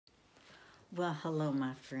Well, hello,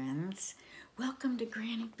 my friends. Welcome to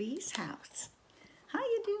Granny B's house. How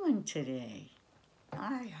you doing today?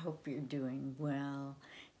 I hope you're doing well.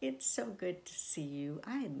 It's so good to see you.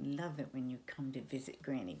 I love it when you come to visit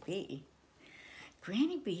Granny B.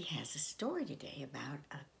 Granny B has a story today about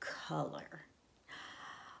a color.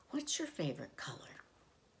 What's your favorite color?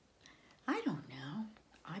 I don't know.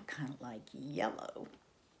 I kind of like yellow.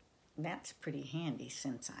 That's pretty handy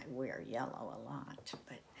since I wear yellow a lot,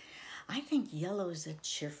 but I think yellow is a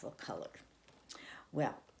cheerful color.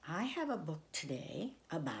 Well, I have a book today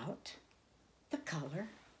about the color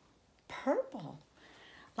purple.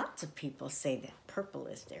 Lots of people say that purple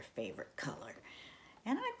is their favorite color,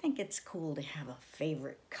 and I think it's cool to have a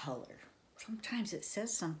favorite color. Sometimes it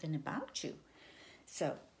says something about you.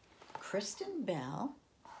 So, Kristen Bell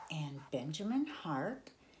and Benjamin Hart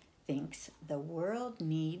thinks the world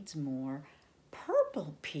needs more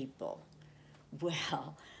purple people.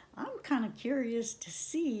 Well, I'm kind of curious to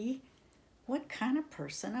see what kind of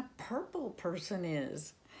person a purple person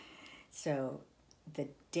is. So the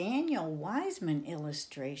Daniel Wiseman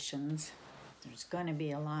illustrations, there's going to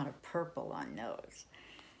be a lot of purple on those.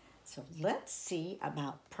 So let's see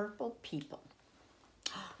about purple people.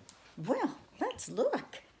 Well, let's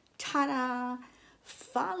look. Ta-da!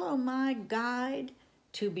 Follow my guide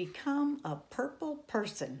to become a purple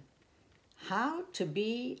person. How to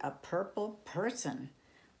be a purple person.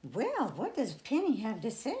 Well, what does Penny have to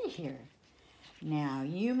say here? Now,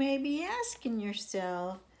 you may be asking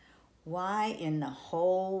yourself, why in the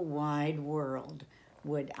whole wide world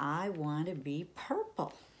would I want to be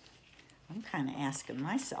purple? I'm kind of asking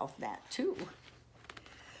myself that too.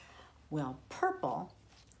 Well, purple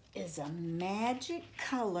is a magic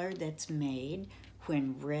color that's made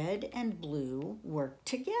when red and blue work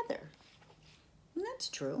together. And that's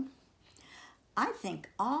true. I think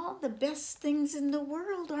all the best things in the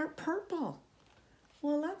world are purple.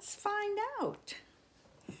 Well, let's find out.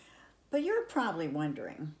 But you're probably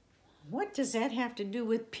wondering, what does that have to do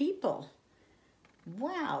with people?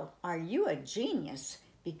 Wow, are you a genius?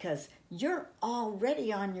 Because you're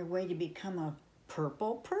already on your way to become a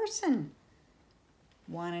purple person.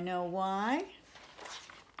 Want to know why?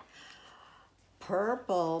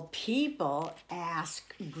 Purple people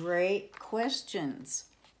ask great questions,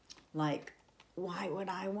 like, why would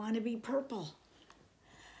I want to be purple?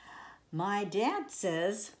 My dad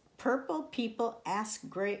says purple people ask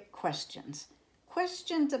great questions.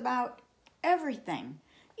 Questions about everything,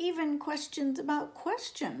 even questions about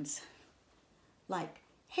questions. Like,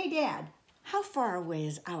 hey Dad, how far away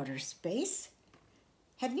is outer space?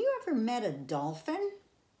 Have you ever met a dolphin?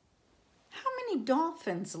 How many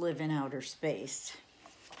dolphins live in outer space?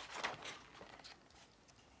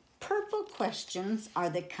 Purple questions are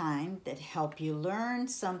the kind that help you learn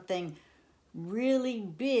something really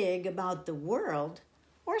big about the world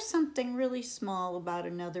or something really small about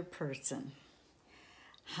another person.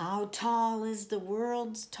 How tall is the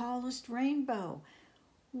world's tallest rainbow?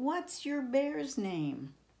 What's your bear's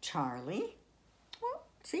name? Charlie. Well,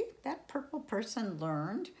 see, that purple person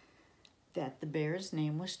learned that the bear's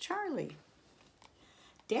name was Charlie.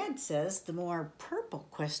 Dad says the more purple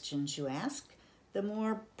questions you ask, the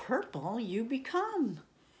more purple you become.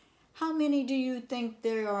 How many do you think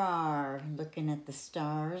there are? Looking at the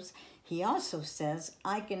stars. He also says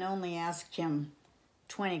I can only ask him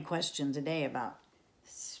 20 questions a day about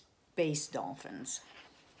space dolphins.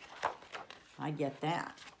 I get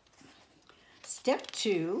that. Step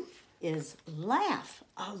 2 is laugh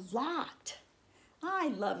a lot. I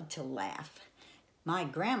love to laugh. My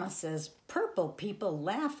grandma says purple people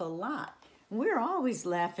laugh a lot. We're always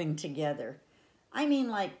laughing together. I mean,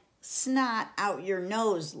 like snot out your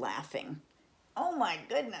nose laughing. Oh my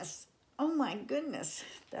goodness. Oh my goodness.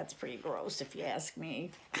 That's pretty gross if you ask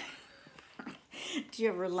me. Do you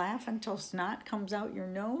ever laugh until snot comes out your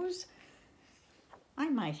nose? I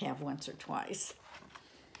might have once or twice.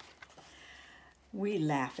 We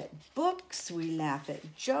laugh at books. We laugh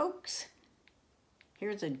at jokes.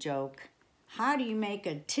 Here's a joke. How do you make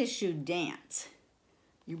a tissue dance?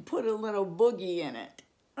 You put a little boogie in it.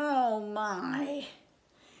 Oh my.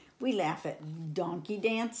 We laugh at donkey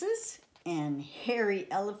dances and hairy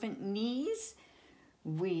elephant knees.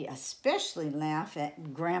 We especially laugh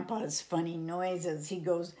at Grandpa's funny noises. He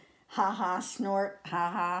goes, ha ha, snort, ha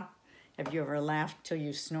ha. Have you ever laughed till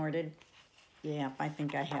you snorted? Yeah, I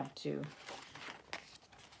think I have too.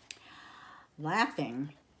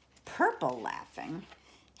 Laughing, purple laughing,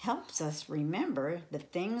 helps us remember the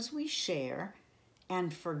things we share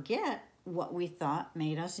and forget what we thought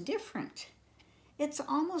made us different. It's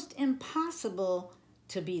almost impossible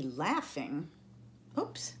to be laughing.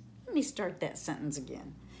 Oops, let me start that sentence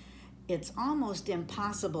again. It's almost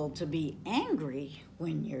impossible to be angry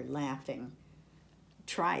when you're laughing.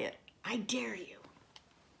 Try it. I dare you.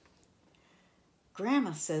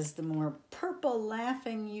 Grandma says the more purple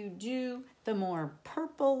laughing you do, the more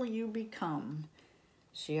purple you become.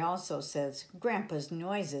 She also says Grandpa's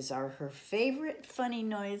noises are her favorite funny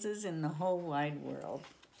noises in the whole wide world.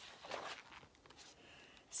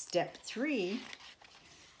 Step 3,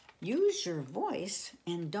 use your voice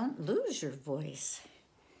and don't lose your voice.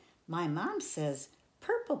 My mom says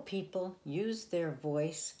purple people use their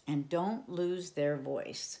voice and don't lose their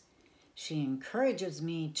voice. She encourages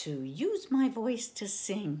me to use my voice to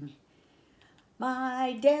sing.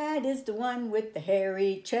 My dad is the one with the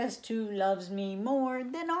hairy chest who loves me more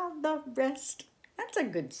than all the rest. That's a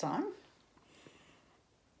good song.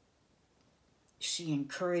 She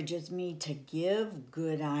encourages me to give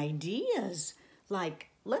good ideas, like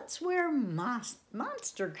let's wear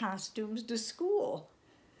monster costumes to school,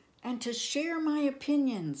 and to share my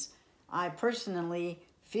opinions. I personally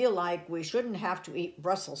feel like we shouldn't have to eat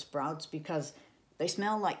Brussels sprouts because they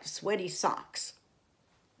smell like sweaty socks.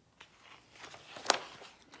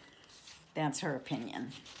 That's her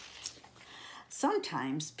opinion.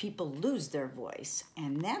 Sometimes people lose their voice,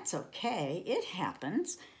 and that's okay. It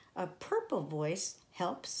happens. A purple voice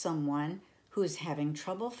helps someone who's having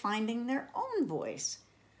trouble finding their own voice.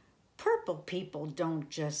 Purple people don't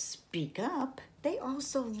just speak up, they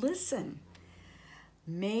also listen.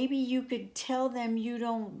 Maybe you could tell them you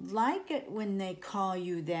don't like it when they call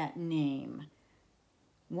you that name.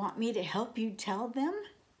 Want me to help you tell them?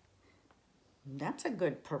 That's a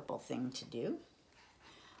good purple thing to do.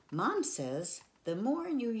 Mom says the more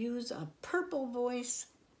you use a purple voice,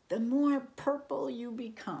 the more purple you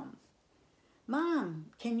become. Mom,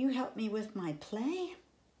 can you help me with my play?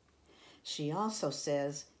 She also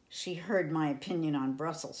says she heard my opinion on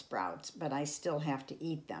Brussels sprouts, but I still have to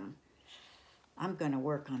eat them. I'm going to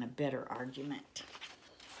work on a better argument.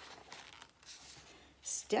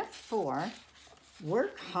 Step 4,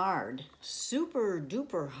 work hard, super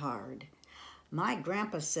duper hard. My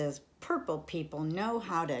grandpa says purple people know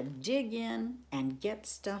how to dig in and get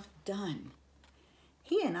stuff done.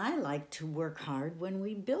 He and I like to work hard when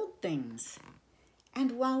we build things,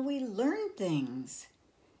 and while we learn things,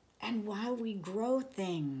 and while we grow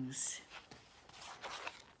things.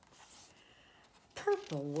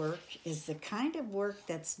 Purple work is the kind of work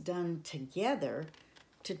that's done together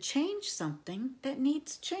to change something that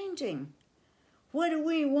needs changing. What do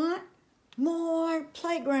we want? More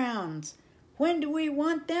playgrounds. When do we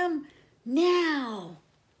want them? Now.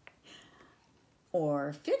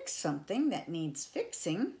 Or fix something that needs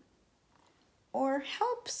fixing, or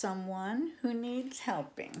help someone who needs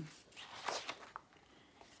helping.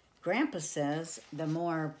 Grandpa says the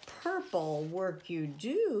more purple work you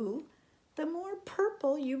do, the more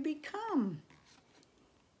purple you become.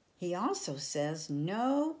 He also says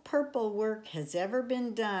no purple work has ever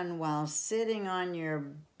been done while sitting on your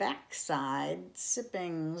backside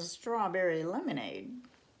sipping strawberry lemonade.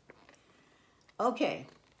 Okay,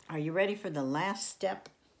 are you ready for the last step?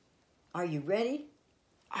 Are you ready?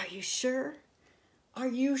 Are you sure? Are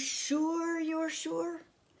you sure you're sure?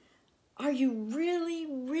 Are you really,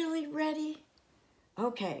 really ready?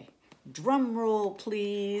 Okay, drum roll,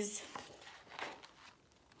 please.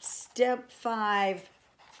 Step 5,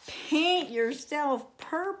 paint yourself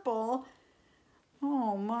purple.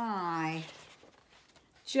 Oh my,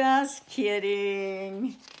 just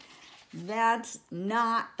kidding. That's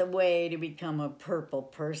not the way to become a purple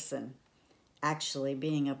person. Actually,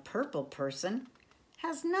 being a purple person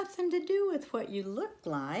has nothing to do with what you look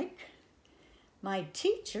like. My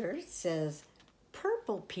teacher says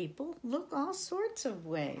purple people look all sorts of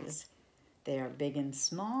ways. They are big and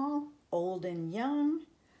small, old and young.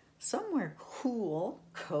 Some wear cool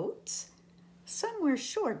coats. Some wear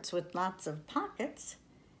shorts with lots of pockets.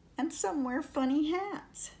 And some wear funny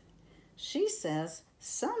hats. She says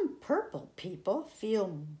some purple people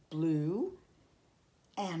feel blue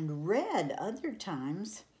and red other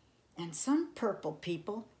times. And some purple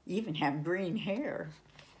people even have green hair.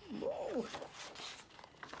 Whoa.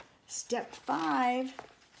 Step 5,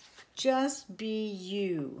 just be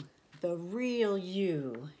you, the real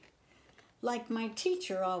you. Like my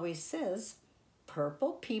teacher always says,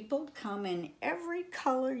 purple people come in every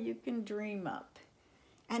color you can dream up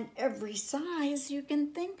and every size you can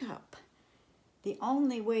think up. The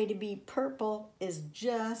only way to be purple is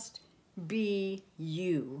just be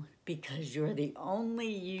you, because you're the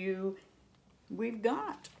only you we've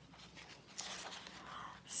got.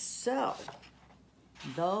 So,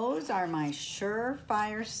 those are my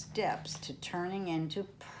surefire steps to turning into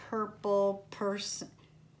purple person.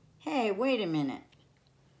 Hey, wait a minute.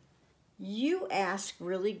 You ask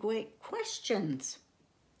really great questions.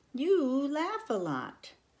 You laugh a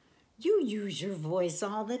lot. You use your voice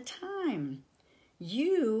all the time.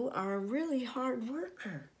 You are a really hard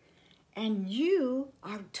worker. And you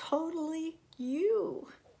are totally you.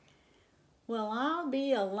 Well, I'll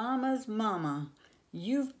be a llama's mama.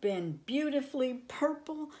 You've been beautifully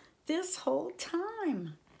purple this whole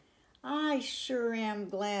time. I sure am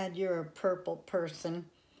glad you're a purple person,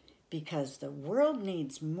 because the world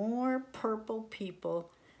needs more purple people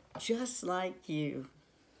just like you.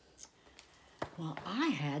 Well, I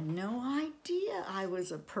had no idea I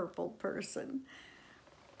was a purple person.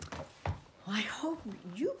 Well, I hope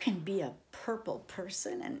you can be a purple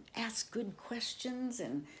person and ask good questions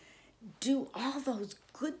and do all those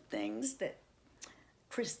good things that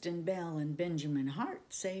Kristen Bell and Benjamin Hart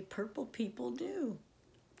say purple people do.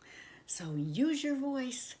 So use your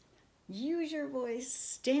voice. Use your voice.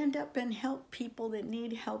 Stand up and help people that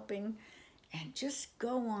need helping. And just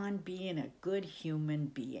go on being a good human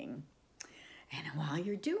being. And while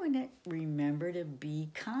you're doing it, remember to be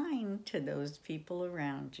kind to those people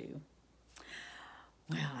around you.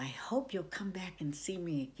 Well, I hope you'll come back and see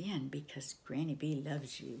me again, because Granny B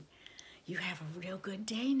loves you. You have a real good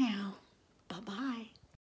day now. Bye-bye.